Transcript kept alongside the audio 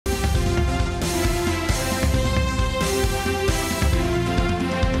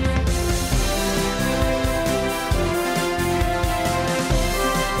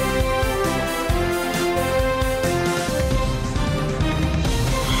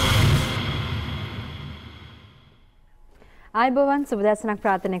ආයුබෝවන් සුබදැසනක්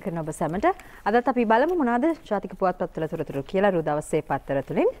ප්‍රාර්ථනා කරන ඔබ සැමට අදත් අපි බලමු මොනවාද ජාතික පුවත්පත්වල තොරතුරු කියලා රුද දවසේ පත්තර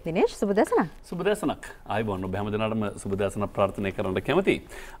තුලින් දිනේෂ් සුබදැසනක් ආයුබෝවන් ඔබ හැමදෙනාටම සුබදැසනක් ප්‍රාර්ථනා කරන්න කැමතියි.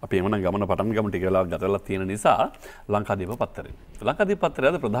 අපි එමනම් ගමන පටන් ගමු ටික වෙලාවක් ගත වෙලා තියෙන නිසා ලංකාදීප පත්තරේ. ලංකාදීප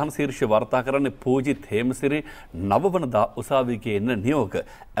පත්තරේ අද ප්‍රධාන ශීර්ෂය වාර්තා කරන්නේ පූජිත් හේමසිරි නවවනදා උසාවියේ එන්න නියෝග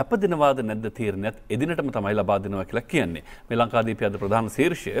අපදිනවාද නැද්ද තීරණයත් එදිනටම තමයි ලබා දෙනවා කියලා කියන්නේ. මේ ලංකාදීපයේ අද ප්‍රධාන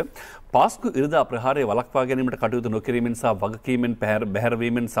ශීර්ෂය පාස්කු ඉරිදා ප්‍රහාරය වළක්වා ගැනීමට කටයුතු නොකිරීමෙන් සහ වගකීමෙන්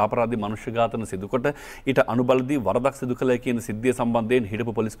බැහැරවීමෙන් සාපරාධී මනුෂ්‍ය ඝාතන සිදු කොට ඊට අනුබලදී වරදක් සිදු කළ කියන සිද්ධිය සම්බන්ධයෙන්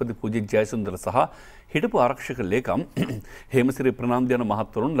හිටපු පොලිස්පති පූජිත් ජයසුන්දර සහ හිටපු ආරක්ෂක ලේකම් හේමසිරි ප්‍රනාන්දු යන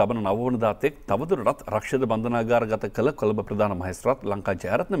මහත්වරුන් ලබන 9 වනදාත් එක් තවදුරටත් රක්ෂිත බන්ධනාගාරගත කළ කොළඹ ප්‍රධාන මහේස්ත්‍රාත් ලංකා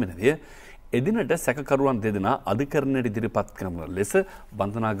ජයරත්න මෙනවිය එදිනට සැකකරුවන් දෙදෙනා අධිකරණයට ඉදිරිපත් කරන ලෙස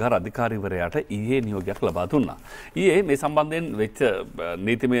බන්ධනාගාර අධිකාරීවරයාට ඊයේ නියෝගයක් ලබා දුන්නා. ඊයේ මේ සම්බන්ධයෙන් වෙච්ච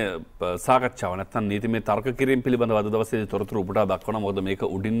නීතිමය සාකච්ඡාව නැත්නම් නීතිමය තර්ක කිරීම පිළිබඳව අද දවසේ තොරතුරු උපුටා දක්වනවා. මොකද මේක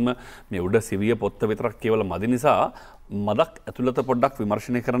උඩින්ම මේ උඩ සිවිය පොත්ත විතරක් කියවල මදි නිසා මදක් ඇතුළත පොඩ්ඩක්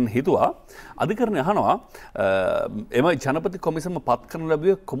විමර්ශනය කරන්න හිතුවා. අධිකරණය අහනවා එම ජනපති කොමිසම පත් කරන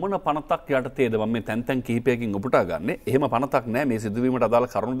ලැබුවේ කුමන පනතක් යටතේද? මම මේ තැන් තැන් කිහිපයකින් උපුටා ගන්නෙ. එහෙම පනතක් නැහැ. මේ සිදුවීමට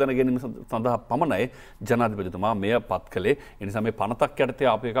අදාළ කරුණු දැන ගැනීම සඳහා පමණයි ජනාධිපතිතුමා මෙය පත් කළේ. ඒ නිසා මේ පනතක් යටතේ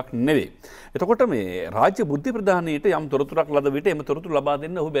ආපු එකක් නෙවෙයි. එතකොට මේ රාජ්‍ය බුද්ධි ප්‍රධානීට යම් තොරතුරක් ලද විට එම තොරතුරු ලබා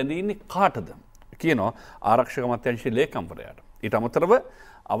දෙන්න ඔහු බැඳී ඉන්නේ කාටද කියනවා ආරක්ෂක අමාත්‍යාංශයේ ලේකම්වරයාට. ඊට අමතරව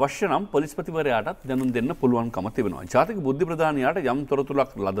අවශ්‍ය නම් පොලිස්පතිවරයාටත් දැනුම් දෙන්න පුළුවන්කම තිබෙනවා. ජාතික බුද්ධි ප්‍රධානියාට යම්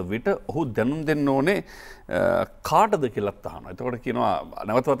තොරතුරක් ලද විට ඔහු දැනුම් දෙන්න ඕනේ කාටද කියලාත් අහනවා. එතකොට කියනවා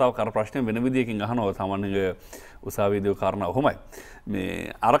නැවත වතාවක් අර ප්‍රශ්නේ වෙන විදියකින් අහනවා. සාමාන්‍යයෙන් උසාවියේදී කාරණා ඔහොමයි.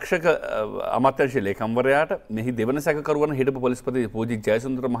 මේ ආරක්ෂක අමාත්‍යාංශයේ ලේකම්වරයාට මෙහි දෙවන සැකකරුවන් හිටපු පොලිස්පති පූජිත්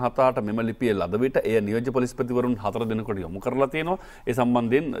ජයසුන්දර මහතාට මෙම ලිපිය ලද විට එය නියෝජ්‍ය පොලිස්පතිවරුන් 4 දෙනෙකුට යොමු කරලා තියෙනවා. ඒ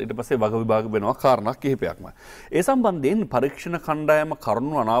සම්බන්ධයෙන් ඊට පස්සේ වග විභාග වෙනවා කාරණා කිහිපයක්ම. ඒ සම්බන්ධයෙන් පරීක්ෂණ කණ්ඩායම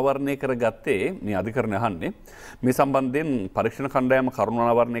කරුණු අනාවරණය කරගත්තේ මේ අධිකරණය අහන්නේ මේ සම්බන්ධයෙන් පරීක්ෂණ කණ්ඩායම කරුණු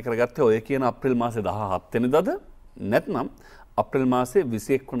අනාවරණය කරගත්තේ ඔය කියන අප්‍රේල් මාසේ 17 වෙනිදාද නැත්නම් අප්‍රේල් මාසේ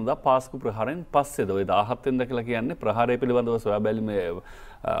 21 වෙනිදා පාස්කු ප්‍රහාරයෙන් පස්සේද? ඔය 17 වෙනිදා කියලා කියන්නේ ප්‍රහාරය පිළිබඳව සොයා බැලීමේ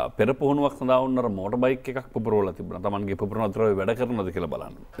පෙර පුහුණුවක් සඳහා වුණාර මෝටර් බයික් එකක් පුපුරවලා තිබුණා. Tamanගේ පුපුරන අතරේ වැඩ කරනවද කියලා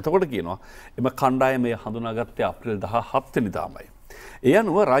බලන්න. එතකොට කියනවා එම කණ්ඩායම හඳුනාගත්තේ අප්‍රේල් 17 වෙනිදාමයි. ඒ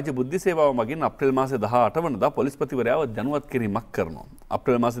අනුව රාජ්‍ය බුද්ධි සේවාව මගින් අප්‍රේල් මාසේ 18 වෙනිදා පොලිස්පතිවරයාව දැනුවත් කිරීමක් කරනවා.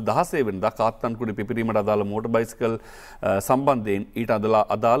 අප්‍රේල් මාසේ 16 වෙනිදා කාත්තාන්කුඩි පිපිරීමට අදාළ මෝටර් බයිසිකල් සම්බන්ධයෙන් ඊට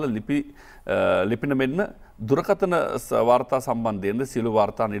අදාළ ලිපින මෙන්න දුරකථන වාර්තා සම්බන්ධයෙන්ද සියලු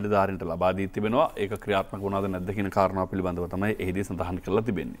වාර්තා නිලධාරීන්ට ලබා දී තිබෙනවා. ඒක ක්‍රියාත්මක වුණාද නැද්ද කියන කාරණාව පිළිබඳව තමයි එහිදී සඳහන් කරලා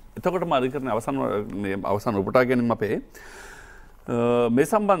තිබෙන්නේ. එතකොටම අධිකරණ අවසන් උපුටා ගැනීම අපේ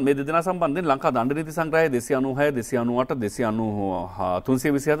මේ දෙදෙනා සම්බන්ධයෙන් ලංකා දණ්ඩ නීති සංග්‍රහය 296 298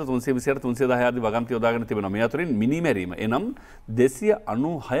 327 328 310 ආදී වගන්ති යොදාගෙන තිබෙනවා. මේ අතරින් මිනිමැරීම එනම්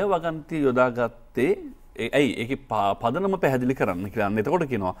 296 වගන්ති යොදාගත්තේ ඇයි ඒකේ පදනම පැහැදිලි කරන්න කියලා. එතකොට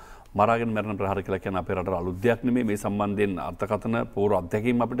කියනවා මරාගෙන මරණ ප්‍රහාර කියලා කියන අපේ රටේ අලුත් දෙයක් නෙමෙයි. මේ සම්බන්ධයෙන් අර්ථකථන පූර්ව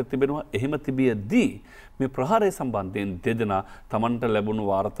අධ්‍යක්ීම් අපිට තිබෙනවා. එහෙම තිබියදී මේ ප්‍රහාරය සම්බන්ධයෙන් දෙදෙනා Tamanට ලැබුණු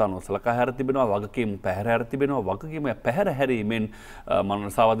වාර්තා නොසලකා හැර තිබෙනවා. වගකීම් පැහැර හැර තිබෙනවා. වගකීම පැහැර හැරීමෙන්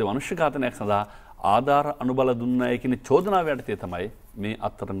මනසාවාදී මනුෂ්‍ය ඝාතනයක් සඳහා ආධාර අනුබල දුන්නයි කියන චෝදනාව යටතේ තමයි මේ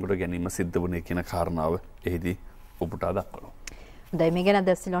අත්අඩංගුවට ගැනීම සිද්ධ වුණේ කියන කාරණාව එහිදී උපුටා දක්වනවා. මේ ගැන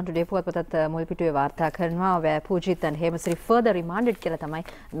ද සිලොන් ටුඩේ පුවත්පතත් මුල් පිටුවේ වාර්තා කරනවා. where Pujit and Hemsiri further remanded කියලා තමයි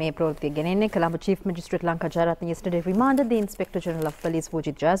මේ ප්‍රවෘත්තිය ගෙනෙන්නේ. Colombo Chief Magistrate Lanka Jayaratne yesterday remanded the Inspector General of Police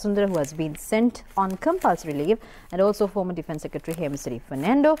Pujit Jayasundara, who has been sent on compulsory leave, and also former Defence Secretary Hemsiri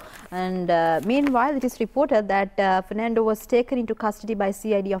Fernando. And meanwhile, it is reported that Fernando was taken into custody by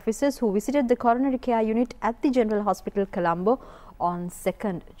CID officers who visited the coronary care unit at the General Hospital Colombo on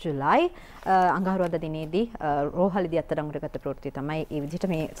 2nd July. අඟහරුවාදා දිනේදී රෝහලදී අත්අඩංගුවට ගත ප්‍රවෘත්තිය තමයි මේ විදිහට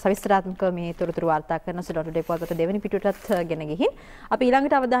මේ සවිස්තරාත්මක මේ තොරතුරු වාර්තා කරන සිලොන් ටුඩේ පුවත්පත දෙවෙනි පිටුවටත් ගෙන ගිහින් අපි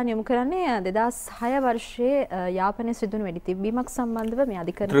ඊළඟට අවධානය යොමු කරන්නේ 2006 වර්ෂයේ යාපනයේ සිදුවුණු වෙඩි තිබීමක් සම්බන්ධව මේ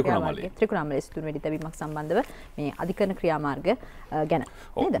අධිකරණ ක්‍රියාමාර්ගය ත්‍රිකුණාමලයේ සිදුවුණු වෙඩි තිබීමක් සම්බන්ධව මේ අධිකරණ ක්‍රියාමාර්ග ගැන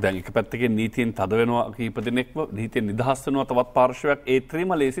නේද? දැන් එක පැත්තකින් නීතියෙන් තද වෙනවා කීප දිනෙකම නීතියෙන් නිදහස් වෙනවා තවත් පාර්ශවයක් ඒ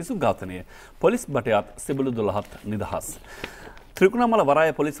ත්‍රිමලයේ සිසු ඝාතනය පොලිස් බටයත් සිබළු 12ත් නිදහස්. ත්‍රිකුණාමල වරාය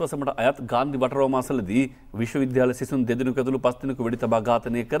පොලිස් වසමට අයත් ගාන්ධි වටරෝමාසලදී විශ්වවිද්‍යාල සිසුන් දෙදෙනෙකු ඇතුළු 5 දෙනෙකු වෙඩි තබා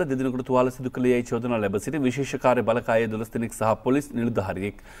ඝාතනය කර දෙදෙනෙකුට තුවාල සිදු කළේ යයි චෝදනා ලැබ සිටි විශේෂ කාර්ය බලකායේ 12 දෙනෙක් සහ පොලිස්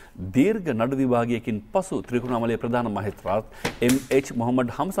නිලධාරියෙක් දීර්ඝ නඩු විභාගයකින් පසු ත්‍රිකුණාමලයේ ප්‍රධාන මහේස්ත්‍රාත් එම්.එච්.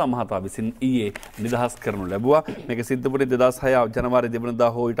 මොහමඩ් හම්සා මහතා විසින් ඊයේ නිදහස් කරනු ලැබුවා. මේක සිද්ධ වුණේ 2006 ජනවාරි 2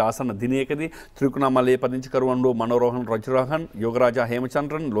 වෙනිදා හෝ ඊට ආසන්න දිනයකදී ත්‍රිකුණාමලයේ පදිංචිකරුවන් වූ මනෝරෝහන් රජරහන්, යෝගරාජා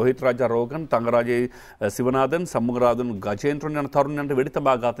හේමචන්ද්‍රන්, ලෝහිත් රාජා රෝගන්, තංගරාජේ සිවනාදන්, සම්මුගරාදන් ගජේන්ද්‍රන් යන තරුණයන්ට වෙඩි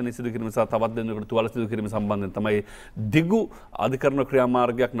තබා ඝාතනය සිදු කිරීම සහ තවත් දෙනෙකුට තුවාල සිදු කිරීම සම්බන්ධයෙන් තමයි දිගු අධිකරණ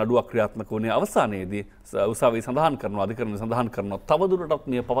ක්‍රියාමාර්ගයක් නඩුවක් ක්‍රියාත්මක වුණේ. අවසානයේදී උසාවිය සඳහන් කරනවා අධිකරණය සඳහන් කරනවා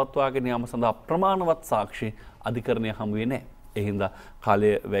තවදුරටත් මේ පවත්වාගෙන යාම සඳහා ප්‍රමාණවත් සාක්ෂි අධිකරණය හමු වෙන්නේ නැහැ. ඒ හින්දා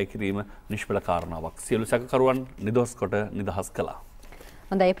කාලය වැය කිරීම නිෂ්ඵල කාරණාවක්. සියලු සැකකරුවන් නිදොස් කොට නිදහස් කළා.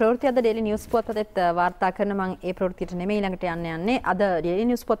 හොඳයි ඒ ප්‍රවෘත්ති අද ඩේලි නිවුස් පුවත්පතේත් වාර්තා කරන මම ඒ ප්‍රවෘත්තියට නෙමෙයි ඊළඟට යන්නේ අද ඩේලි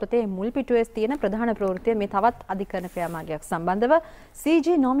නිවුස් පුවත්පතේ මුල් පිටුවේ තියෙන ප්‍රධාන ප්‍රවෘත්තිය මේ තවත් අධිකරණ ක්‍රියාමාර්ගයක් සම්බන්ධව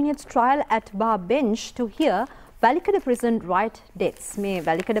CJ nominates trial at bar bench to hear Welikada prison riot dates. මේ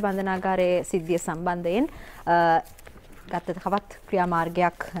වැලිකඩ බන්ධනාගාරයේ සිද්ධිය සම්බන්ධයෙන් ගත තවත්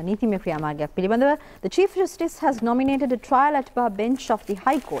ක්‍රියාමාර්ගයක් නීතිමය ක්‍රියාමාර්ගයක් පිළිබඳව the Chief Justice has nominated a trial at bar bench of the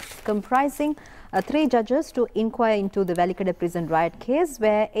High Court comprising 3 judges to inquire into the Velikada prison riot case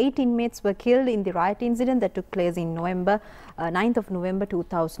where 8 inmates were killed in the riot incident that took place in 9th of November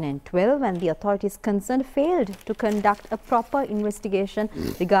 2012 and the authorities concerned failed to conduct a proper investigation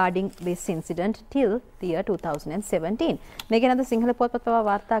regarding this incident till the year 2017. මේ ගැන අද සිංහල පුවත්පත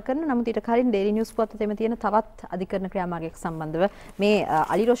වාර්තා කරන නමුත් ඊට කලින් daily news පුවත්පතේම තියෙන තවත් අධිකරණ ක්‍රියාමාර්ගයක් සම්බන්ධව මේ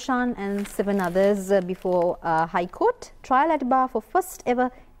Ali Roshan and 7 others before High Court trial at bar for first ever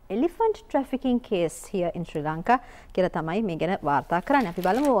elephant trafficking case here in Sri Lanka කියලා තමයි මේ ගැන වාර්තා කරන්නේ. අපි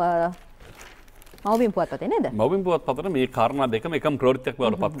බලමු මව්බිම් පුවත්පතේ නේද? මව්බිම් පුවත්පතේ මේ කාරණා දෙකම එකම ප්‍රවෘත්තියක්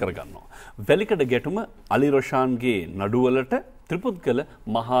බවට පත් කරගන්නවා. වැලිකඩ ගැටුම අලි රොෂාන්ගේ නඩුවලට ත්‍රිපුද්ගල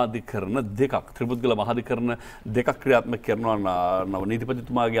මහාධිකරණ දෙකක් ක්‍රියාත්මක කරනවා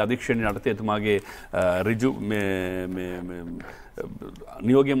නීතිපතිතුමාගේ අධීක්ෂණය යටතේ එතුමාගේ ඍජු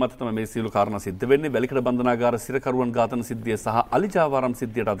නියෝගය මත තමයි මේ සියලු කාරණා සිද්ධ වෙන්නේ. වැලිකඩ බන්ධනාගාර සිරකරුවන් ඝාතන සිද්ධිය සහ අලිජාවාරම්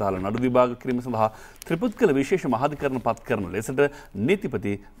සිද්ධියට අදාළ නඩු විභාග කිරීම සඳහා ත්‍රිපුද්ගල විශේෂ මහාධිකරණ පත් කරන ලෙසට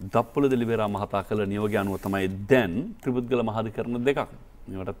නීතිපති දප්පුල දෙලිවේරා මහතා කළ නියෝගය අනුව තමයි දැන් ත්‍රිපුද්ගල මහාධිකරණ දෙකක්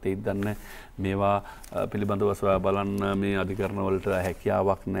මේවටත් ඒත් දන්නේ මේවා පිළිබඳව සොයා බලන්න මේ අධිකරණ වලට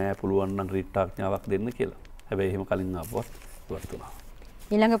හැකියාවක් නැහැ පුළුවන් නම් රීට්ටාඥාවක් දෙන්න කියලා. හැබැයි එහෙම කලින් ආපුවත් ඉවත් වුණා.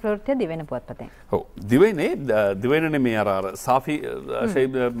 ඊළඟ ප්‍රවෘත්තිය දිවෙන පුවත්පතෙන්. ඔව් දිවෙන්නේ මේ අර සාෆි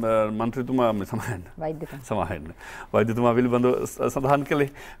මන්ත්‍රීතුමා සමහන්න වෛද්‍යතුමා පිළිබඳව සඳහන් කළේ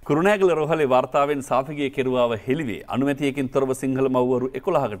කුරුණෑගල රෝහලේ වාර්තාවෙන් සාෆිගේ කෙරුවාව හෙළිවේ අනුමැතියකින් තොරව සිංහල මව්වරු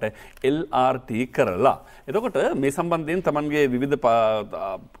 11කට LRT කරලා. එතකොට මේ සම්බන්ධයෙන් Tamanගේ විවිධ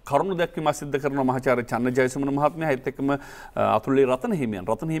කරුණු දැක්වීම සිද්ධ කරන මහාචාර්ය චන්න ජයසුමන මහත්මයා ඒත් එක්කම අතුල්ලේ රතන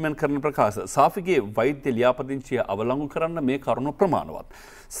හිමියන් කරන ප්‍රකාශ සාෆිගේ වෛද්‍ය ලියාපදිංචිය අවලංගු කරන්න මේ කරුණු ප්‍රමාණවත්.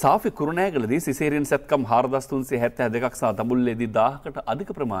 සාෆි කුරුණෑගලදී සිසේරියන් සැත්කම් 4372ක් සහ දඹුල්ලේදී 1000කට අධික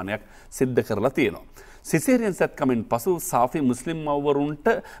ප්‍රමාණයක් සිද්ධ කරලා තියෙනවා. සිසේරියන් සැත්කමින් පසු සාෆි මුස්ලිම් මව්වරුන්ට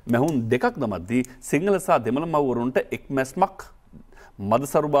මැහුම් දෙකක් දමද්දී සිංහල සහ දෙමළ මව්වරුන්ට එක් මැස්මක්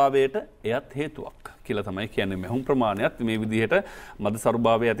මදසරුභාවයට එයත් හේතුවක් කියලා තමයි කියන්නේ. මැහුම් ප්‍රමාණයත් මේ විදිහට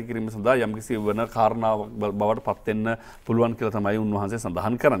මදසරුභාවය ඇති කිරීම සඳහා යම්කිසි වෙන කාරණාවක් බවට පත් වෙන්න පුළුවන් කියලා තමයි උන්වහන්සේ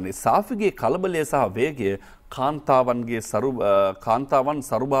සඳහන් කරන්නේ. සාෆිගේ කලබලය සහ වේගය කාන්තාවන්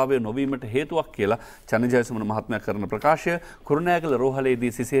සරුභාවය නොවීමට හේතුවක් කියලා චන්දජයසුමන මහත්මයා කරන ප්‍රකාශය කුරුණෑගල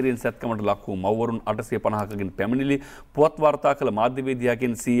රෝහලේදී සිසේරියන් සැත්කමට ලක් වූ මව්වරුන් 850කකින් පැමිණිලි පුවත් වාර්තා කළ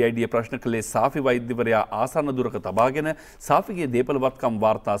මාධ්‍යවේදියාගෙන් CID ප්‍රශ්න කළේ සාෆි වෛද්‍යවරයා ආසන්න දුරක තබාගෙන සාෆිගේ දේපළවත්කම්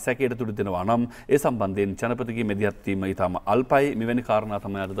වාර්තා සැකයට තුඩු දෙනවා නම් ඒ සම්බන්ධයෙන් ජනපතිගේ මෙදිහත් වීම ඉතාම අල්පයි. මෙවැනි කාරණා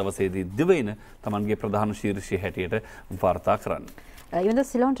තමයි අද දවසේදී දිවයින තමන්ගේ ප්‍රධාන ශීර්ෂය හැටියට වාර්තා කරන්නේ. Even though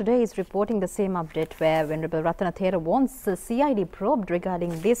Ceylon today is reporting the same update where Venerable Ratana Thera wants CID probed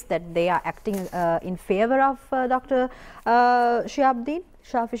regarding this, that they are acting in favour of Dr.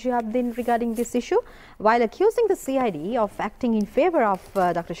 Shafi Shihabdin regarding this issue, while accusing the CID of acting in favour of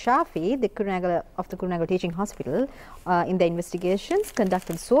Dr. Shafi, the Kurunegala Teaching Hospital, in the investigations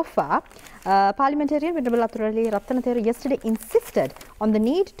conducted so far. Parliamentarian Venerable Ratana Thera yesterday insisted on the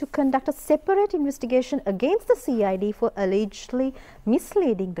need to conduct a separate investigation against the CID for allegedly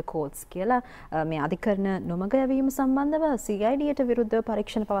misleading the courts. කියලා මේ අධිකරණ නොමග යැවීම සම්බන්ධව CIDට විරුද්ධව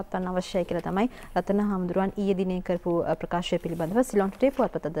පරීක්ෂණ පවත්වන්න අවශ්‍යයි කියලා තමයි රතන හාමුදුරුවන් ඊයේ දිනේ කරපු ප්‍රකාශය පිළිබඳව සිලොන් ටුඩේ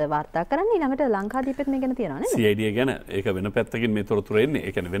පුවත්පතද වාර්තා කරන්නේ. ඊළඟට ලංකාදීපෙත් මේ ගැන තියෙනවා නේද? CID ගැන ඒක වෙන පැත්තකින් මේ තොරතුරු එන්නේ.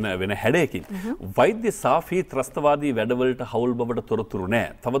 ඒ කියන්නේ වෙන හැඩයකින්. වෛද්‍ය සාෆි ත්‍රස්තවාදී වැඩවලට හවුල් බවට තොරතුරු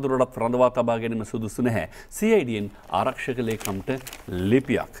නැහැ. තවදුරටත් රඳවා තබා ගැනීම සුදුසු නැහැ. CIDන් ආරක්ෂක ලේකම්ට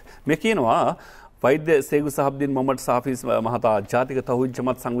ලිපියක්. මේ කියනවා වෛද්‍ය සේගු සහබ්දින් මොහමඩ් සාෆි මහතා ජාතික තවහිද්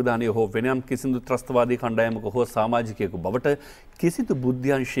ජමාත් සංවිධානයේ හෝ වෙනම කිසිදු ත්‍රස්තවාදී කණ්ඩායමක හෝ සමාජිකයෙකු බවට කිසිදු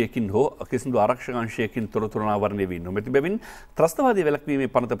බුද්ධ්‍යංශයකින් හෝ කිසිදු ආරක්ෂකාංශයකින් තොරතුරු අනාවරණය වී නොමැති බැවින් ත්‍රස්තවාදී වැළැක්වීමේ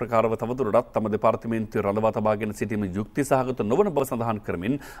පනත ප්‍රකාරව තවදුරටත් තම දෙපාර්තමේන්තුවේ රඳවා තබාගෙන සිටීම යුක්ති සහගත නොවන බව සඳහන්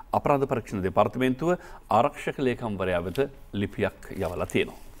කරමින් අපරාධ පරීක්ෂණ දෙපාර්තමේන්තුව ආරක්ෂක ලේකම්වරයා වෙත ලිපියක් යවලා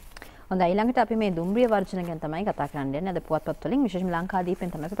තියෙනවා. හොඳයි ඊළඟට අපි මේ දුම්රිය වර්ජන ගැන තමයි කතා කරන්න යන්නේ. අද පුවත්පත් වලින් විශේෂයෙන්ම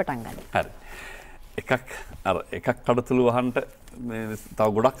ලංකාදීපෙන් තමයි අපි පටන් ගන්නේ. හරි. එකක් කඩතුළු වහන්ට තව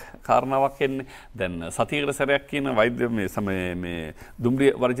ගොඩක් කාරණාවක් එන්නේ. දැන් සතියකට සැරයක් කියන වෛද්‍ය මේ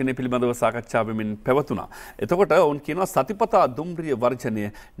දුම්රිය වර්ජනය පිළිබඳව සාකච්ඡා වෙමින් පැවතුණා. එතකොට ඔවුන් කියනවා සතිපතා දුම්රිය වර්ජනය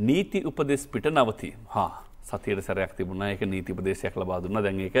නීති උපදෙස් පිට නවතී. සතියට සැරයක් තිබුණා. ඒක නීති උපදේශයක් ලබා දුන්නා.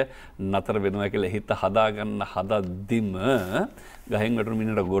 දැන් ඒක නතර වෙනවා කියලා හිත හදාගන්න හදද්දිම ගහෙන් වැටුණු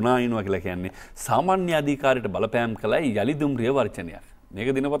මිනිහට ගොනා ඉනවා කියලා කියන්නේ සාමාන්‍ය අධිකාරියට බලපෑම් කළයි යලි දුම්රිය වර්ජනයක්. මේක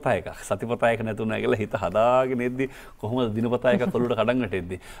දිනපතා එකක්. සතිපතා එක නැතුණා කියලා හිත හදාගෙන ඉද්දි කොහොමද දිනපතා එකක් ඔලුවට කඩන්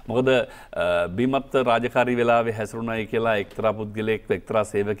වැටෙද්දි? මොකද බීමත් රාජකාරී වෙලාවේ හැසිරුණායි කියලා එක්තරා පුද්ගලයෙක් එක්තරා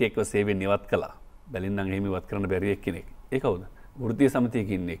සේවකයෙක්ව සේවයෙන් ඉවත් කළා. බැලින්නම් එහෙම ඉවත් කරන්න බැරි එක්කෙනෙක්. ඒ කවුද? වෘත්තීය සමිතියක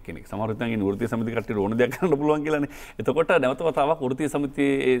ඉන්න එක්කෙනෙක්. සමහර විටන් ඉන්නේ වෘත්තීය සමිතිය කට්ටියට ඕන දෙයක් කරන්න පුළුවන් කියලානේ. එතකොට නැවත වතාවක් වෘත්තීය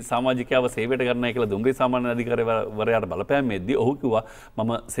සමිතියේ සමාජිකයව සේවයට ගන්නයි කියලා දුම්රිය සාමාන්‍ය අධිකාරිවරයාට බලපෑමෙද්දී ඔහු කිව්වා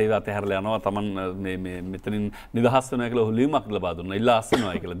මම සේවය අතහැරලා යනවා. Taman මේ මෙතනින් නිදහස් වෙනවා කියලා ඔහු ලියුමක් ලබා දුන්නා. ඉල්ලා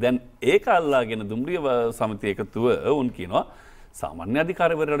අස්වෙනවා කියලා. දැන් ඒක අල්ලාගෙන දුම්රිය සමිතිය එකතුව වුන් කියනවා සාමාන්‍ය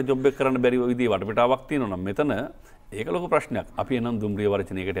අධිකාරිවරයාට ජොබ් එක කරන්න බැරි විදිහේ වටපිටාවක් තියෙනවා නම් මෙතන ඒක ලොකු ප්‍රශ්නයක්. අපි එනම් දුම්රිය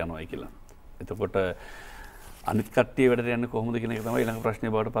වර්ජනයකට යනවායි කියලා. එතකොට අනිත් කට්ටිය වැඩට යන්නේ කොහොමද කියන එක තමයි ඊළඟ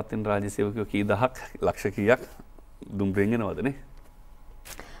ප්‍රශ්නේ බවට පත් වෙන රාජ්‍ය සේවකයෝ කී දහක් ලක්ෂ කීයක් දුම්රියෙන් එනවදනේ.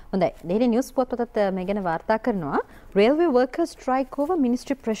 හොඳයි. Daily News පොතපතත් මේ ගැන වාර්තා කරනවා. Railway workers strike over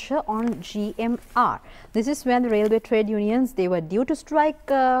ministry pressure on GMR. This is when the railway trade unions, they were due to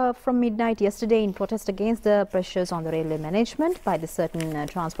strike from midnight yesterday in protest against the pressures on the railway management by the certain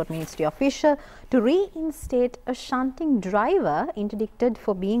transport ministry official to reinstate a shunting driver interdicted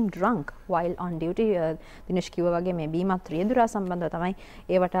for being drunk while on duty. Dinesh කිව්වා වගේ මේ බීමත් රියදුරා සම්බන්ධව තමයි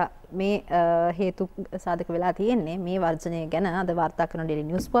ඒවට මේ හේතු සාධක වෙලා තියෙන්නේ. මේ වර්ජනය ගැන අද වාර්තා කරන Daily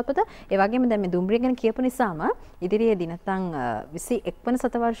News පොතපත. ඒ වගේම දැන් මේ දුම්රිය ගැන කියපු නිසාම ඉදිරියේදී නැත්නම් 21 වන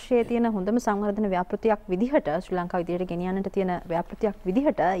සතවර්ෂයේ තියෙන හොඳම සංවර්ධන ව්‍යාපෘතියක් විදිහට ශ්‍රී ලංකාව ඉදිරියට ගෙනියන්නට තියෙන ව්‍යාපෘතියක්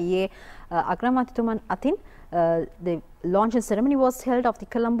විදිහට ඊයේ අග්‍රාමාත්‍යතුමන් අතින් the launching ceremony was held of the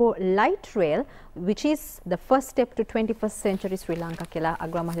Colombo Light Rail, which is the first step to 21st century Sri Lanka කියලා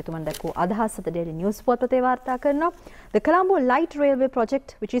අග්‍රාමාත්‍යතුමන් දැක්වූ අදහස අද Daily News පොතපතේ වාර්තා කරනවා. The Colombo Light Railway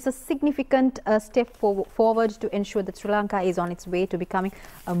project, which is a significant step forward to ensure that Sri Lanka is on its way to becoming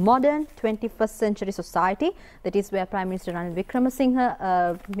a modern 21st century society. That is where Prime Minister Ranil Wickremesinghe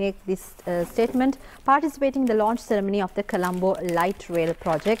make this statement, participating in the launch ceremony of the Colombo Light Rail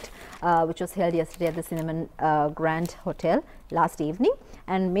project, which was held yesterday at the Cinnamon Grand Hotel last evening.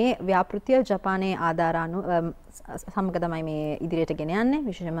 And මේ ව්‍යාපෘතිය ජපානයේ ආධාරාණු සමග තමයි මේ ඉදිරියට ගෙන යන්නේ.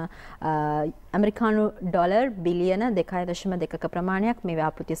 විශේෂයෙන්ම ඇමරිකානු dollar බිලියන 2.2ක ප්‍රමාණයක් මේ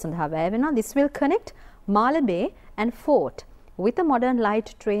ව්‍යාපෘතිය සඳහා වැය වෙනවා. This will connect Malabé and Fort with a modern light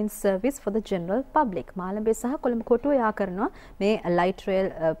train service for the general public. Malabe සහ කොළඹ කොටුව යා කරනවා මේ light rail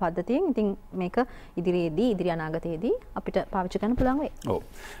පද්ධතියෙන්. ඉතින් මේක ඉදිරි අනාගතයේදී අපිට පාවිච්චි කරන්න පුළුවන් වෙයි. ඔව්.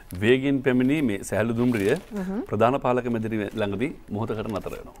 වේගින් පැමිණි මේ සැහැල්ලු දුම්රිය ප්‍රධාන පාලක මැදිරි ළඟදී මොහොතකට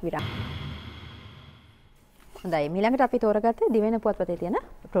නතර වෙනවා. විරාම. හොඳයි. ඊළඟට අපි තෝරගත්තේ දිවෙන පුවත්පතේ තියෙන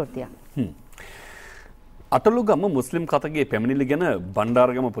ප්‍රවෘත්තියක්. අටලුගම මුස්ලිම් කතගේ පැමිණිලි ගැන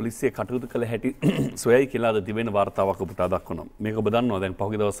බණ්ඩාරගම පොලිසිය කටයුතු කළ හැටි සොයයි කියලා දිවෙන වාර්තාවක් ඔබට දක්වනවා. මේක ඔබ දන්නවා දැන්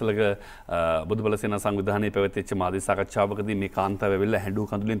පහුගිය දවස්වලක බුදුබල සේනා සංවිධානයේ පැවැත්විච්ච මාධ්‍ය සාකච්ඡාවකදී මේ කාන්තාව ඇවිල්ලා හැඬු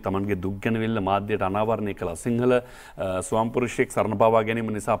කඳුලින් Tamanගේ දුක් ගැන වෙල්ල මාධ්‍යයට අනාවරණය කළා. සිංහල ස්වයංපුරුෂයෙක් සරණ පාවා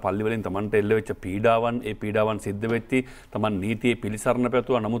ගැනීම නිසා පල්ලි වලින් Tamanට එල්ල වෙච්ච පීඩාවන් සිද්ධ වෙtti Taman නීතියේ පිළිසරණ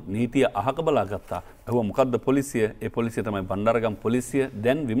පැතුවා. නමුත් නීතිය අහක බලා ගත්තා. ඒවා මොකද්ද පොලිසිය? ඒ පොලිසිය තමයි බණ්ඩාරගම පොලිසිය.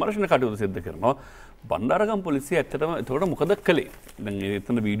 දැන් විමර්ශන කටයුතු සිදු කරනවා. බණ්ඩාරගම පොලිසිය ඇත්තටම එතකොට මොකද කළේ? දැන්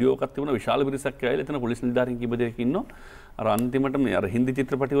එතන වීඩියෝ එකක් තිබුණා විශාල පිරිසක් ඇවිල්ලා එතන පොලිස් නිලධාරීන් කීප දෙනෙක් ඉන්නවා. අර අන්තිමට මේ අර හින්දි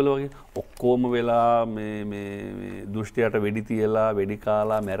චිත්‍රපටිවල වගේ ඔක්කොම වෙලා මේ දුෂ්ටයට වෙඩි තියලා වෙඩි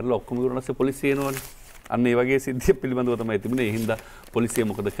කාලා මැරලා ඔක්කොම ඉවරනස්සේ පොලිසිය එනවනේ. අන්න ඒ වගේ සිද්ධිය පිළිබඳව තමයි තිබුණේ. ඒ හින්දා පොලිසිය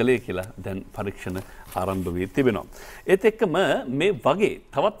මොකද කළේ කියලා දැන් පරීක්ෂණ ආරම්භ වී තිබෙනවා. ඒත් එක්කම මේ වගේ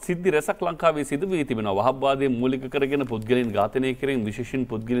තවත් සිද්ධි රැසක් ලංකාවේ සිදු වී තිබෙනවා. වහබ්වාදයේ මූලික කරගෙන පුද්ගලයන් ඝාතනය කිරීම විශේෂයෙන්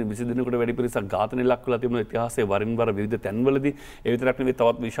පුද්ගලයන් 20 දෙනෙකුට වැඩි පිරිසක් ඝාතනය ලක් වෙලා තිබුණා ඉතිහාසයේ වරින් වර විවිධ තැන්වලදී. ඒ විතරක් නෙවෙයි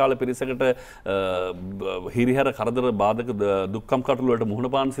තවත් විශාල පිරිසකට හිරිහැර කරදර බාධක දුක්ඛම් කටළු වලට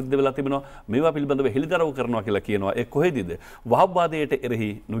මුහුණ පාන්න සිද්ධ වෙලා තිබෙනවා. මේවා පිළිබඳව හෙළිදරව් කරනවා කියලා කියනවා. ඒ කොහෙදීද? වහබ්වාදයට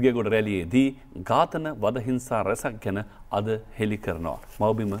එරෙහි නුගේගොඩ රැළියේදී ඝාතන වද හිංසා රැසක් ගැන අද හෙළි කරනවා.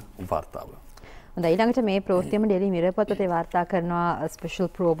 මව්බිම වාර්තාව. හොඳයි ඊළඟට මේ ප්‍රවෘත්තියම Daily Mirror පොතේ වාර්තා කරනවා special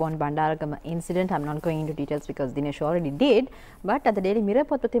probe on Bandaragama incident. I'm not going into details because Dinesh already did, but අද Daily Mirror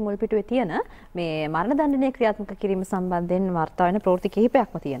පොතේ මුල් පිටුවේ තියෙන මේ මරණ දඬුවම ක්‍රියාත්මක කිරීම සම්බන්ධයෙන් වාර්තා වෙන ප්‍රවෘත්ති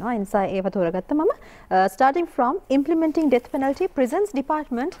කිහිපයක්ම තියෙනවා. ඒ නිසා ඒව තෝරගත්ත මම starting from implementing death penalty, prisons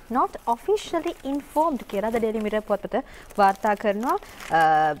department not officially informed කියලා අද Daily Mirror පොතේ වාර්තා කරනවා.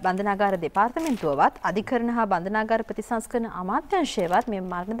 බන්ධනාගාර දෙපාර්තමේන්තුවවත් අධිකරණ හා බන්ධනාගාර ප්‍රතිසංස්කරණ අමාත්‍යාංශයවත් මේ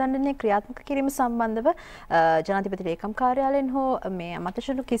මරණ දඬුවම ක්‍රියාත්මක කිරීම සම්බන්ධව ජනාධිපති ලේකම් කාර්යාලයෙන් හෝ මේ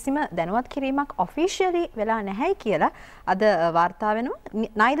අමතශනු කිසිම දැනුවත් කිරීමක් ඔෆිෂියලි වෙලා නැහැ කියලා අද වාර්තා වෙනවා.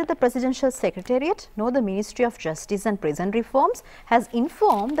 Neither the Presidential Secretariat nor the Ministry of Justice and Prison Reforms has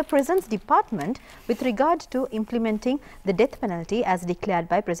informed the Prisons Department with regard to implementing the death penalty as declared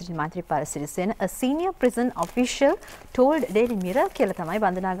by President Maithripala Sirisena. A senior prison official told Daily Mirror කියලා තමයි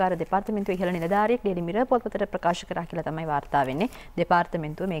බන්ධනාගාර දෙපාර්තමේන්තුවේ ඉහළ නිලධාරියෙක් Daily Mirror පොතපතට ප්‍රකාශ කරා කියලා තමයි වාර්තා වෙන්නේ.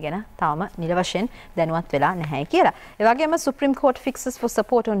 දෙපාර්තමේන්තුව මේ ගැන තාම නිල වශයෙන් දැනුවත් වෙලා නැහැ කියලා. ඒ වගේම Supreme Court fixes for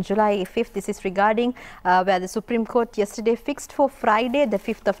support on July 5th. This is regarding where the Supreme Court yesterday fixed for Friday the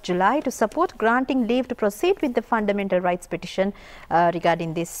 5th of July to support granting leave to proceed with the fundamental rights petition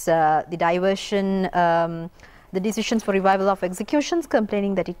regarding this the diversion the decisions for revival of executions,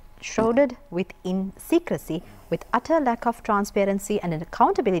 complaining that it shrouded within secrecy with utter lack of transparency and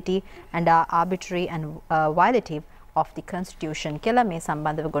accountability and are arbitrary and violative of the constitution කියලා මේ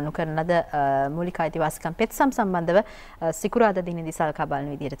සම්බන්ධව ගොනු කරන ලද මූලික අයිතිවාසිකම් පෙත්සම් සම්බන්ධව සිකුරාදා දිනේදී සලකා බලන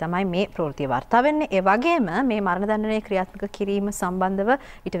විදිහට තමයි මේ ප්‍රවෘත්ති වාර්තා වෙන්නේ. ඒ වගේම මේ මරණ දඬුවමේ ක්‍රියාත්මක කිරීම සම්බන්ධව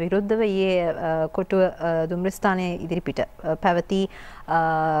ඊට විරුද්ධව ඊයේ කොටුව දුම්රිස්ථානයේ ඉදිරිපිට පැවති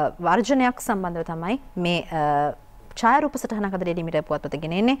වර්ජනයක් සම්බන්ධව තමයි මේ ඡායාරූප සටහනක් අද Daily Mirror පුවත්පත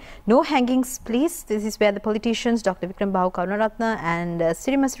ගෙනෙන්නේ. No hangings please. This is where the politicians Dr. Vikram Bahu Karunaratne and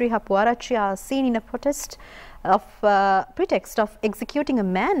Sirimasri Hapuarachi are seen in a protest of pretext of executing a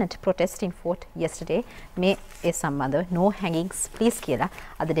man at protest in Fort yesterday. මේ ඒ සම්බන්ධව no hangings please කියලා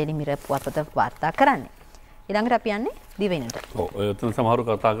අද Daily Mirror පුවත්පත වාර්තා කරන්නේ. ඊළඟට අපි යන්නේ දිවයිනට. ඔව් එතන සමහරව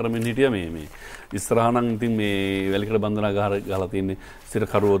කතා කරමින් හිටියා මේ ඉස්සරහා නම් ඉතින් මේ වැලිකඩ බන්ධනාගාර ගහලා තියෙන්නේ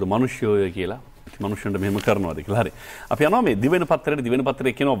සිරකරුවෝද මිනිස්සුයෝ කියලා. මනුෂ්‍යන්ට මෙහෙම කරනවාද කියලා. හරි. අපි යනවා මේ දිවෙන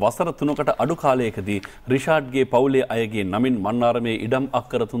පත්‍රයේ කියනවා වසර 3කට අඩු කාලයකදී රිෂාඩ්ගේ පවුලේ අයගේ නමින් මන්නාරමේ ඉඩම්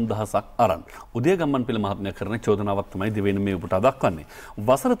අක්කර 3000ක් අරන්. උදයගම්මන් පිළ මහත්මයා කරන චෝදනාවක් තමයි දිවෙන මේ උපුටා දක්වන්නේ.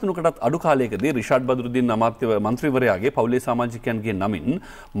 වසර 3කටත් අඩු කාලයකදී රිෂාඩ් බදුරුද්දීන් අමාත්‍ය මන්ත්‍රීවරයාගේ පවුලේ සමාජිකයන්ගේ නමින්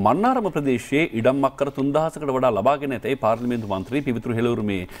මන්නාරම ප්‍රදේශයේ ඉඩම් අක්කර 3000කට වඩා ලබාගෙන ඇතැයි පාර්ලිමේන්තු මන්ත්‍රී පිවිතුරු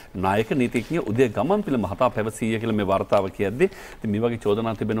හෙළවුරුමේ නායක නීතිඥ උදයගම්මන් පිළ මහතා පැවසීය කියලා මේ වාර්තාව කියද්දී ඉතින් මේ වගේ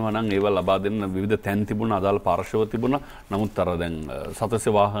චෝදනා තිබෙනවා නම් ඒවා ලබා දෙන්න විවිධ තැන් තිබුණා අදාළ පාර්ශව තිබුණා. නමුත් අර දැන්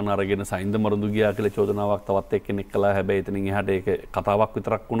සතසේ වාහන අරගෙන සයින්ද මරුඳු ගියා කියලා චෝදනාවක් තවත් එක්කෙනෙක් කළා. හැබැයි එතනින් එහාට ඒක කතාවක්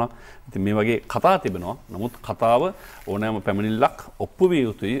විතරක් වුණා. ඉතින් මේ වගේ කතා තිබෙනවා. නමුත් කතාව ඕනෑම පැමිණිල්ලක් ඔප්පු විය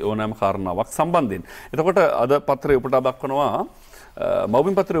යුතුයි ඕනෑම කාරණාවක් සම්බන්ධයෙන්. එතකොට අද පත්‍රයේ උපුටා දක්වනවා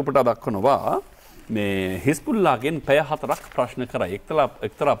මව්බිම් පත්‍රයේ උපුටා දක්වනවා මේ හිස්බුල්ලාගෙන් පැය 4ක් ප්‍රශ්න කරා.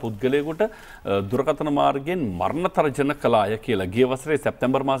 එක්තරා පුද්ගලයෙකුට දුරකථන මාර්ගයෙන් මරණ තර්ජන කළාය කියලා. ගිය වසරේ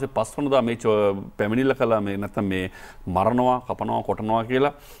සැප්තැම්බර් මාසේ 5 වෙනිදා මේ පැමිණිල්ල කළා මේ නැත්නම් මේ මරනවා, කපනවා, කොටනවා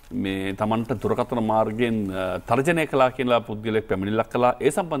කියලා මේ Tamanට දුරකථන මාර්ගයෙන් තර්ජනය කළා කියලා පුද්ගලයෙක් පැමිණිල්ලක් කළා.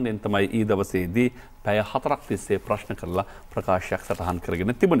 ඒ සම්බන්ධයෙන් තමයි ඊ දවසේදී පැය 4ක් තිස්සේ ප්‍රශ්න කරලා ප්‍රකාශයක් සටහන්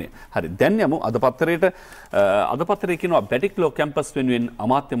කරගෙන තිබුණේ. හරි දැන් යමු අද පත්‍රයේ කියනවා බැටික්ලෝ කැම්පස් වෙනුවෙන්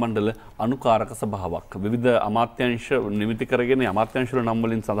අමාත්‍ය මණ්ඩල අනුකාරක සභාවක්. විවිධ අමාත්‍යංශ නිමිති කරගෙන අමාත්‍යංශ වල නම්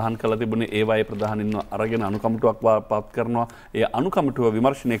වලින් සඳහන් කරලා තිබුණේ ඒවායේ ප්‍රධානින්ව අරගෙන අනුකමිටුවක් පත් කරනවා. ඒ අනුකමිටුව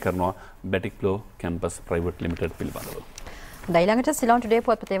විමර්ශනය කරනවා බැටික්ලෝ කැම්පස් ප්‍රයිවට් ලිමිටඩ් පිළිබඳව. ඊළඟට සිලෝන් ටුඩේ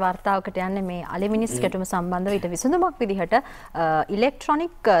පුවත්පතේ වාර්තාවකට යන්නේ මේ අලෙමිනිස් ගැටුම සම්බන්ධව ඊට විසඳුමක් විදිහට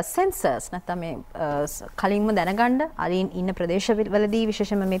ඉලෙක්ට්‍රොනික සෙන්සර්ස් නැත්නම් මේ කලින්ම දැනගන්න අලින් ඉන්න ප්‍රදේශවලදී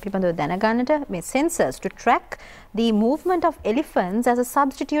විශේෂයෙන්ම මේ පිළිබඳව දැනගන්නට මේ sensors to track the movement of elephants as a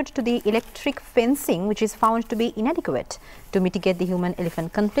substitute to the electric fencing which is found to be inadequate to mitigate the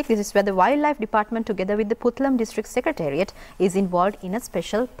human-elephant conflict. This is where the Wildlife Department together with the Putlam District Secretariat is involved in a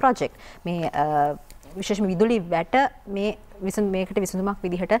special project. මේ විශේෂම විදුලි වැට මේකට විසඳුමක්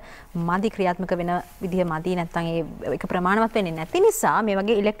විදිහට මදි ක්‍රියාත්මක වෙන විදිහ මදි නැත්නම් ඒක ප්‍රමාණවත් වෙන්නේ නැති නිසා මේ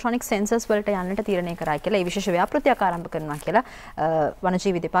වගේ ඉලෙක්ට්‍රොනික සෙන්සර්ස් වලට යන්නට තීරණය කරා කියලා ඒ විශේෂ ව්‍යාපෘතියක් ආරම්භ කරනවා කියලා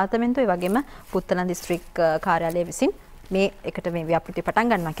වනජීවි දෙපාර්තමේන්තුව ඒ වගේම පුත්තලන් දිස්ත්‍රික් කාර්යාලය විසින් මේ එකට මේ ව්‍යාපෘතිය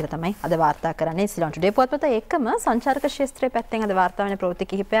පටන් ගන්නවා කියලා තමයි අද වාර්තා කරන්නේ සිලෝන් ටුඩේ පුවත්පත. ඒකම සංචාරක ක්ෂේත්‍රයේ පැත්තෙන් අද වාර්තා වෙන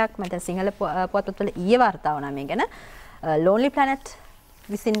ප්‍රවෘත්ති කිහිපයක් මම දැන් සිංහල පුවත්පත්වල ඊයේ වාර්තා වුණා මේ ගැන. Lonely Planet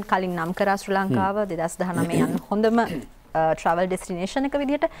විසින් කලින් නම් කරා ශ්‍රී ලංකාව 2019 යන හොඳම travel destination එක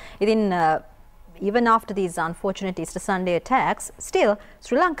විදිහට. ඉතින් even after these unfortunate Easter Sunday attacks, still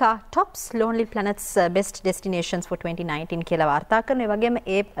Sri Lanka tops Lonely Planet's best destinations for 2019 කියලා වාර්තා කරනවා. ඒ වගේම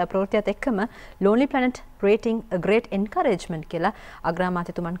ඒ ප්‍රවෘත්තියත් එක්කම Lonely Planet rating a great encouragement කියලා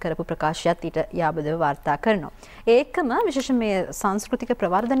අග්‍රාමාත්‍යතුමන් කරපු ප්‍රකාශයත් ඊට යාබදව වාර්තා කරනවා. ඒ එක්කම විශේෂයෙන් මේ සංස්කෘතික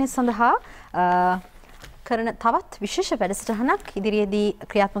ප්‍රවර්ධනය සඳහා කරන තවත් විශේෂ වැඩසටහනක් ඉදිරියේදී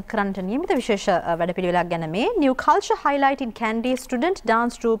ක්‍රියාත්මක කරන්නට නියමිත විශේෂ වැඩපිළිවෙලක් ගැන මේ New Culture Highlight in Kandy Student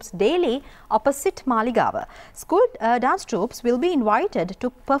Dance Troops Daily opposite Maligawa. School dance troops will be invited to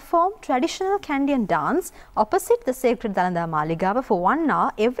perform traditional Kandyan dance opposite the sacred Dalanda Maligawa for 1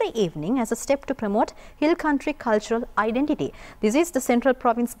 hour every evening as a step to promote hill country cultural identity. This is the Central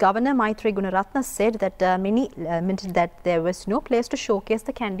Province Governor Maitri Gunaratna said that many lamented that there was no place to showcase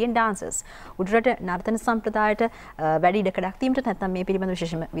the Kandyan dances. උඩරට නර්තන සම්ප්‍රදායට වැඩි ඉඩකඩක් දීමට නැත්නම් මේ පිළිබඳ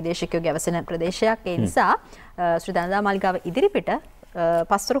විශේෂම විදේශිකයෝ ගැවසෙන ප්‍රදේශයක් ඒ නිසා ශ්‍රී දළදා මාලිගාව ඉදිරිපිට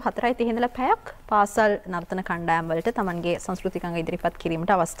පස්වරු 4:30 ඉඳලා පැයක් පාසල් නර්තන කණ්ඩායම් වලට තමන්ගේ සංස්කෘතික අංග ඉදිරිපත්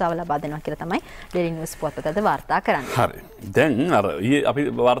කිරීමට අවස්ථාව ලබා දෙනවා කියලා තමයි ඩේලි නිවුස් පුවත්පතද වාර්තා කරන්නේ. හරි. දැන් අර අපි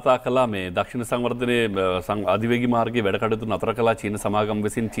වාර්තා කළා මේ දක්ෂිණ සංවර්ධනයේ අධිවේගී මාර්ගයේ වැඩ කටයුතු නතර කළා චීන සමාගම්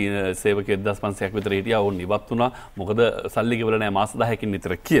විසින් චීන සේවකයෝ 1500ක් විතර හිටියා. ඔවුන් ඉවත් වුණා. මොකද සල්ලි ගෙවල නැහැ මාස 10කින්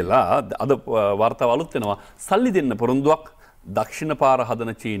විතර කියලා. අද වාර්තාව අලුත් වෙනවා. සල්ලි දෙන්න පොරොන්දුවක් දක්ෂිණ පාර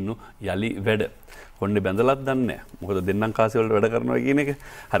හදන චීනු යලි වැඩ කොණ්ඩේ බැඳලත් දන්නේ නැහැ. මොකද දෙන්නම් කාසිය වලට වැඩ කරනවා කියන එක.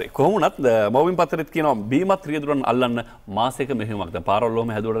 හරි. කොහොමුණත් මව්බිම් පත්‍රෙත් කියනවා බීමත් රියදුරන් අල්ලන්න මාසෙක මෙහෙයුමක්. දැන් පාරවල්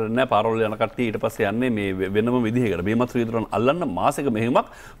වලම හැදුවට නැහැ. පාරවල් යන කට්ටිය ඊට පස්සේ යන්නේ මේ වෙනම විදිහකට. බීමත් රියදුරන් අල්ලන්න මාසෙක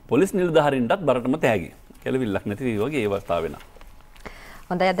මෙහෙයුමක් පොලිස් නිලධාරීන්ටත් බරටම තෑගි. කෙලවිල්ලක් නැති වගේ ඒ වස්තාව වෙනවා.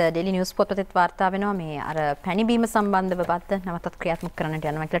 හොඳයි අද ඩේලි නිවුස් පොත්පතෙත් වාර්තා වෙනවා මේ අර පැණි බීම සම්බන්ධව බද්ද නැවතත් ක්‍රියාත්මක කරන්නට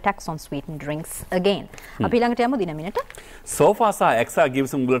යනවා කියලා tax on sweetened drinks again. අපි ළඟට යමු දිනමිනට. සෝෆා සහ එක්සා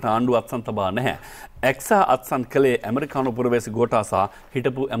ගිවිසුම් වලට ආණ්ඩුව අත්සන් තබා නැහැ. එක්සා අත්සන් කළේ ඇමරිකානු පුරවැසි ගෝඨා සහ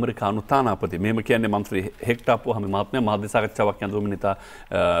හිටපු ඇමරිකානු තානාපති. මෙහෙම කියන්නේ මන්ත්‍රී හෙක්ටර් අපුහම මහත්මයා මාධ්‍ය සාකච්ඡාවක් යන දුමිනිතා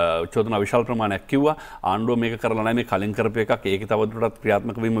චෝදනා විශාල ප්‍රමාණයක් කිව්වා. ආණ්ඩුව මේක කරලා නැහැ මේ කලින් කරපු එකක්. ඒක තවදුරටත්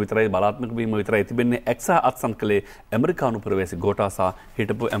ක්‍රියාත්මක වීම විතරයි බලාත්මක වීම විතරයි තිබෙන්නේ. එක්සා අත්සන් කළේ ඇමරිකානු පුරවැසි ගෝඨා සහ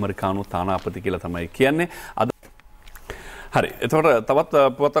හිටපු ඇමරිකානු තානාපති කියලා තමයි කියන්නේ. හරි. එතකොට තවත්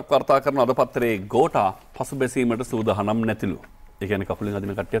පුවතක් වාර්තා කරන අද පත්‍රයේ ගෝඨා පසුබැසීමට සූදානම් නැතිලු. ඒ කියන්නේ කකුලෙන්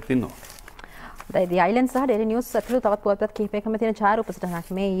අදින කට්ටියක් ඉන්නවා. The Island සහ ඩේලි නිවුස් ඇතුළු තවත් පුවත්පත් කිහිපයකම තියෙන ඡායාරූප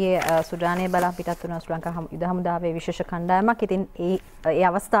සටහනක් මේ ඊයේ සුඩානයේ බලා පිටත් වුණ ශ්‍රී ලංකා යුද හමුදාවේ විශේෂ කණ්ඩායමක්. ඉතින් ඒ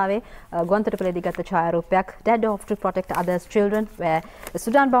අවස්ථාවේ ගුවන්තොටුපළේදී ගත්ත ඡායාරූපයක් Dad off to protect others' children where a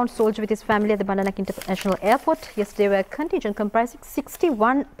Sudan-bound soldier with his family at the Bandanak International Airport yesterday were a contingent comprising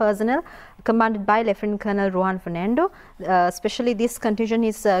 61 personnel commanded by Lieutenant Colonel Rohan Fernando. Especially this contingent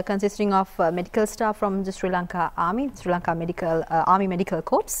is consisting of medical staff from the Sri Lanka Army, Sri Lanka Army Medical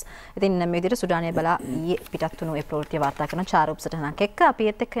Corps. ඉතින් මේ විදිහට සුඩානයේ බලා ඊයේ පිටත් වුණු ඒ ප්‍රවෘත්තිය වාර්තා කරන ඡායාරූප සටහනක් එක්ක අපි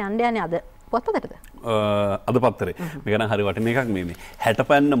ඒත් එක්ක යන්න යන්නේ අද පුවත්පතටද? අද පත්තරේ. මේක නම් හරි වටින එකක් මේ 60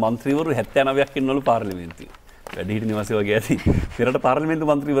 පෑන්න മന്ത്രിවරු 79ක් ඉන්නවලු පාර්ලිමේන්තුවේ. වැඩිහිටි නිවාසය වගේ ඇති. පෙරට පාර්ලිමේන්තු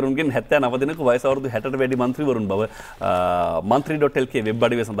මන්ත්‍රීවරුන්ගෙන් 79 දෙනෙකු වයස අවුරුදු 60ට වැඩි මන්ත්‍රීවරුන් බව mantri.lk වෙබ්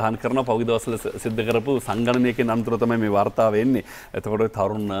අඩවිය සඳහන් කරනවා. පහුගිය දවස්වල සිද්ධ කරපු සංගණනයකින් අනතුරු තමයි මේ වාර්තාව එන්නේ. එතකොට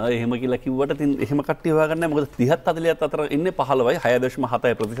තරුණ එහෙම කියලා කිව්වට ඉතින් එහෙම කට්ටිය හොයාගන්නේ නැහැ. මොකද 30ත් 40ත් අතර ඉන්නේ 15යි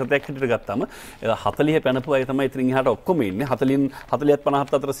 6.7% හිටියට ගත්තාම 40 පැනපු අය තමයි ඉතින් එහාට ඔක්කොම ඉන්නේ. 40ත්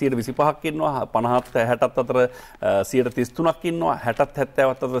 50ත් අතර 25%ක් ඉන්නවා. 50ත් 60ත් අතර 133ක් ඉන්නවා. 60ත්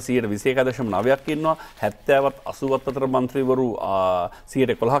 70ත් අතර 21.9ක් ඉන්නවා. 70ත් 80ත් අතර මන්ත්‍රීවරු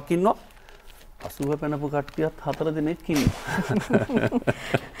 111ක් ඉන්නවා. 80 පැනපු කට්ටියත් 4 දෙනෙක් ඉන්නවා.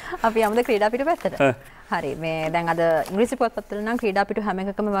 අපි යමුද ක්‍රීඩා පිටු පැත්තට? හරි මේ දැන් අද ඉංග්‍රීසි පුවත්පත්වල නම් ක්‍රීඩා පිටු හැම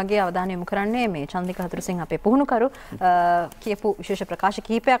එකකම වගේ අවධානය යොමු කරන්නේ මේ චන්දික හතුරුසිංහ අපේ පුහුණුකරු කියපු විශේෂ ප්‍රකාශ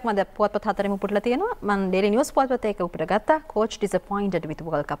කිහිපයක්ම අද පුවත්පත් හතරෙම උපුටලා තියෙනවා. මම ඩේලි නිවුස් පුවත්පත් එක උපුට ගත්තා. Coach disappointed with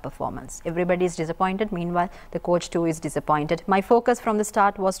World Cup performance. Everybody is disappointed. Meanwhile, the coach too is disappointed. My focus from the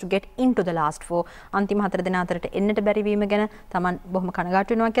start was to get into the last four. අන්තිම 4 දෙනා අතරට එන්නට බැරි වීම ගැන තමන් බොහොම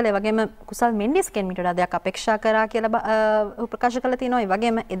කනගාටු වෙනවා කියලා. ඒ වගේම කුසල් මෙන්ඩිස්ගෙන් මීට වඩා දෙයක් අපේක්ෂා කරා කියලා ප්‍රකාශ කළා තියෙනවා. ඒ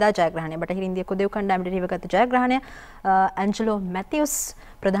වගේම එදා ජයග්‍රහණය බටහිර ඉන්දියා කොදෙව් කණ්ඩායමට ගත ජයග්‍රහණය ඇන්ජලෝ මැතිව්ස්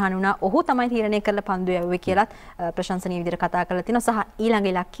ප්‍රධාන වුණා. ඔහු තමයි තීරණය කරලා පන්දු යවුවේ කියලාත් ප්‍රශංසනීය විදිහට කතා කරලා තිනවා. සහ ඊළඟ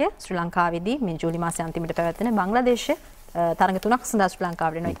ඉලක්කය ශ්‍රී ලංකාවේදී මේ ජූලි මාසයේ අන්තිමට පැවැත්වෙන බංග්ලාදේශයේ තරඟ 3ක් සඳහා ශ්‍රී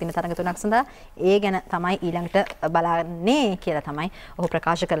ලංකාවට එනවා. එක්දින තරඟ 3ක් සඳහා ඒ ගැන තමයි ඊළඟට බලන්නේ කියලා තමයි ඔහු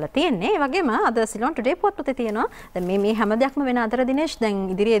ප්‍රකාශ කරලා තියෙන්නේ. ඒ වගේම අද සිලොන් ටුඩේ පුවත්පතේ තියෙනවා දැන් මේ හැම දෙයක්ම වෙන අතර දිනේෂ් දැන්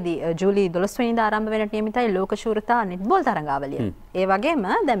ඉදිරියේදී ජූලි 12 වෙනිදා ආරම්භ වෙන්නට නියමිතයි ලෝක ශූරතා නෙට්බෝල් තරඟාවලිය. ඒ වගේම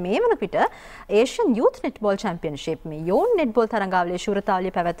දැන් මේ වන පිට ඒෂියන් යූත් නෙට්බෝල් චැම්පියන්ෂිප් මේ යෝන් නෙට්බෝල් තරඟාවලිය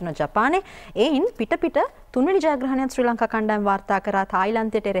ශූරතාවලිය පැවැත්වෙන ජපානයේ එයින් පිට තුන්වෙනි ජයග්‍රහණයත් ශ්‍රී ලංකා කණ්ඩායම වාර්තා කරා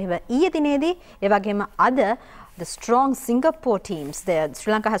තායිලන්තයට එරෙහිව ඊයේ දිනේදී. ඒ වගේම අද the strong Singapore teams there.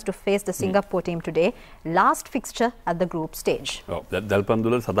 Sri Lanka has to face the Singapore team today. Last fixture at the group stage.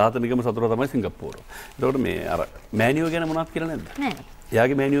 දල්පන්දුල සදාතනිකම සතුර තමයි සිංගප්පූරු. ඒකට මේ අර මෑනියෝ ගැන මොනවද කියලා නැද්ද? නෑ.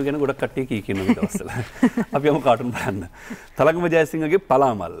 එයාගේ මෑනියෝ ගැන ගොඩක් කට්ටිය කී කියන දවස්වල. අපි යමු කාටුන් බලන්න. තලගම ජයසිංහගේ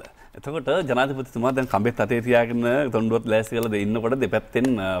පලාමල්ල. එතකොට ජනාධිපතිතුමා දැන් කම්බෙත් අතේ තියාගෙන තොණ්ඩුවත් ලෑස්ති කරලා ඉන්නකොට දෙපැත්තෙන්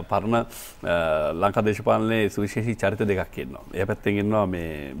පරණ ලංකා දේශපාලනයේ සුවිශේෂී චරිත දෙකක් ඉන්නවා. එයා පැත්තෙන් ඉන්නවා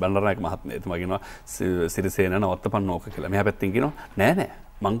මේ බණ්ඩාරනායක මහත්මයා. එතුමා කියනවා සිරිසේන නවත්තපන්නෝක කියලා. මෙහා පැත්තෙන් කියනවා නෑ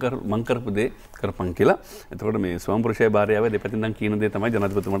මං කරපු දේ කරපන් කියලා. එතකොට මේ ස්වයංපුරුෂය භාර්යාව දෙපැත්තෙන් නම් කියන දේ තමයි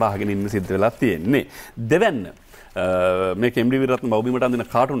ජනාධිපතිතුමාට අහගෙන ඉන්න සිද්ධ වෙලා තියෙන්නේ. දෙවැන්න මේ කෙම්ඩි විරත්න බෞබිමට අඳින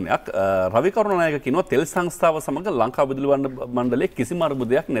කාටුන් එකක් රවි කරුණානායක කියනවා තෙල් සංස්ථාව සමග ලංකා විදුලි මණ්ඩලයේ කිසිම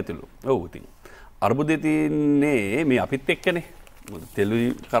අර්බුදයක් නැතිලු. ඔව් ඉතින් අර්බුදේ තියන්නේ මේ අපිත් එක්කනේ.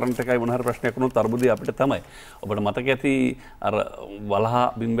 තෙලුයි කරන්ට් එකයි මොන හරි ප්‍රශ්නයක් වුණොත් අර්බුදේ අපිට තමයි. ඔබට මතක ඇති අර වලහා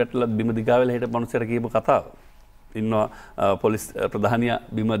බිම් වැටලා බිම දිගා වෙලා හිටපු මිනිස්සුන්ට කියපු කතාව. ඉන්නවා පොලිස් ප්‍රධානියා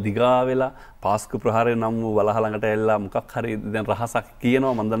බිම දිගා වෙලා පාස්කු ප්‍රහාරය නම් වූ වලහ ළඟට ඇවිල්ලා මොකක් හරි දැන් රහසක්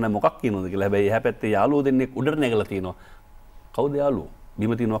කියනවා මම දන්නේ මොකක් කියනවද කියලා. හැබැයි එහා පැත්තේ යාළුවෝ දෙන්නෙක් උඩට නැගලා තිනවා. කවුද යාළුවෝ?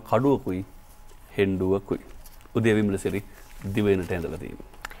 බිම තිනවා කඩුවකුයි හෙන්ඩුවකුයි. උදේ විමලසිරි දිවයිනට ඇඳලා තියෙනවා.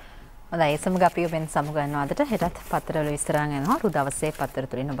 හොඳයි ඒ සමග අපි ඔබෙන් සමුගන්නවා අදට. හෙටත් පත්තරවල විස්තරයන් යනවා. රුදවසේ පත්තර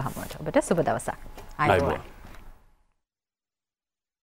තුලින් ඔබ හමුවට. ඔබට සුබ දවසක්. ආයුබෝවන්.